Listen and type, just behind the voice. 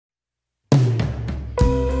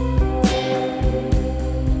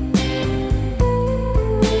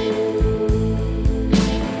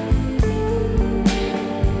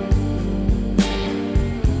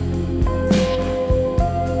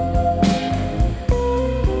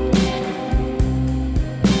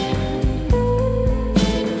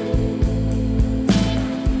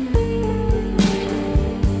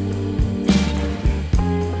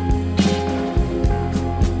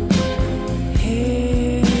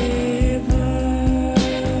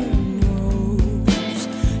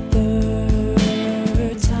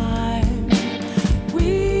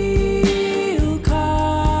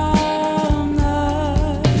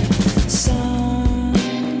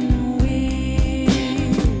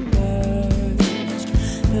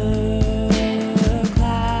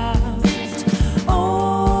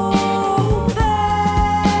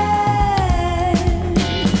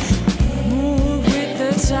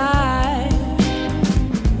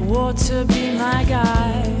swore to be my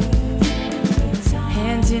guide,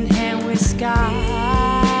 hand in hand with sky.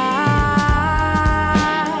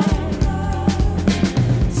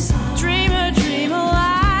 Dream a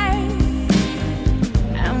life,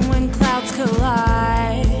 and when clouds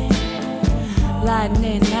collide,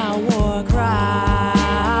 lightning our war cry.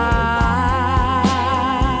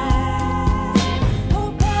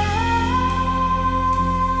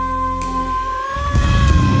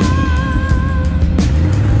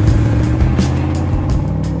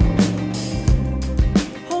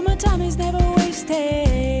 Time is never wasted.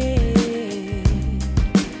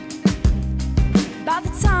 By the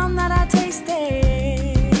time that I taste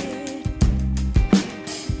it,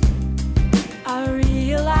 I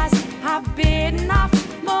realize I've bitten off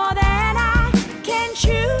more than I can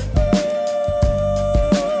chew.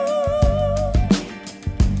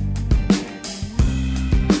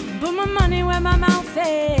 Put my money where my mouth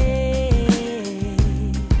is,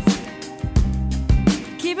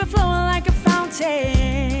 keep it flowing like a fountain.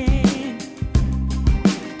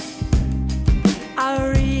 I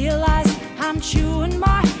realize I'm chewing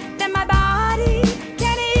my